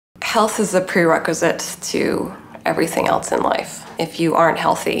Health is a prerequisite to everything else in life. If you aren't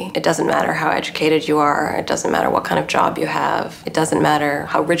healthy, it doesn't matter how educated you are, it doesn't matter what kind of job you have, it doesn't matter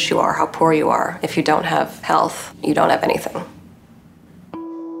how rich you are, how poor you are. If you don't have health, you don't have anything.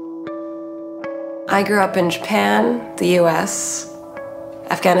 I grew up in Japan, the US,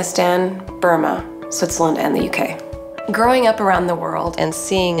 Afghanistan, Burma, Switzerland, and the UK. Growing up around the world and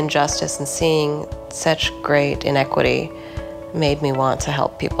seeing injustice and seeing such great inequity made me want to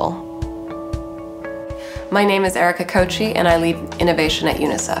help people. My name is Erica Kochi, and I lead innovation at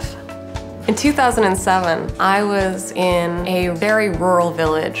UNICEF. In 2007, I was in a very rural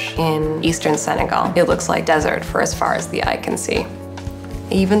village in eastern Senegal. It looks like desert for as far as the eye can see.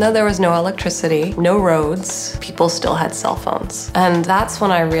 Even though there was no electricity, no roads, people still had cell phones. And that's when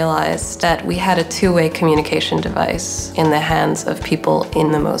I realized that we had a two-way communication device in the hands of people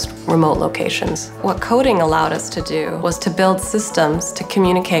in the most remote locations. What coding allowed us to do was to build systems to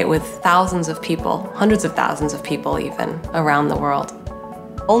communicate with thousands of people, hundreds of thousands of people even, around the world.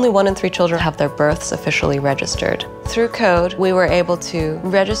 Only 1 in 3 children have their births officially registered. Through code, we were able to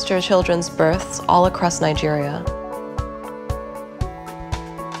register children's births all across Nigeria.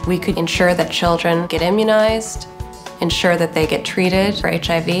 We could ensure that children get immunized, ensure that they get treated for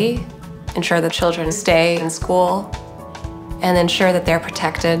HIV, ensure that children stay in school, and ensure that they're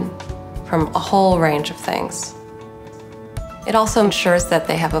protected from a whole range of things. It also ensures that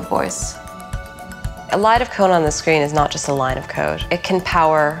they have a voice. A line of code on the screen is not just a line of code. It can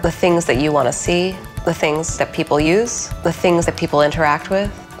power the things that you want to see, the things that people use, the things that people interact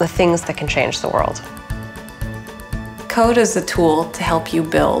with, the things that can change the world. Code is a tool to help you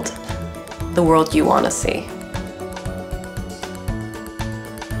build the world you want to see.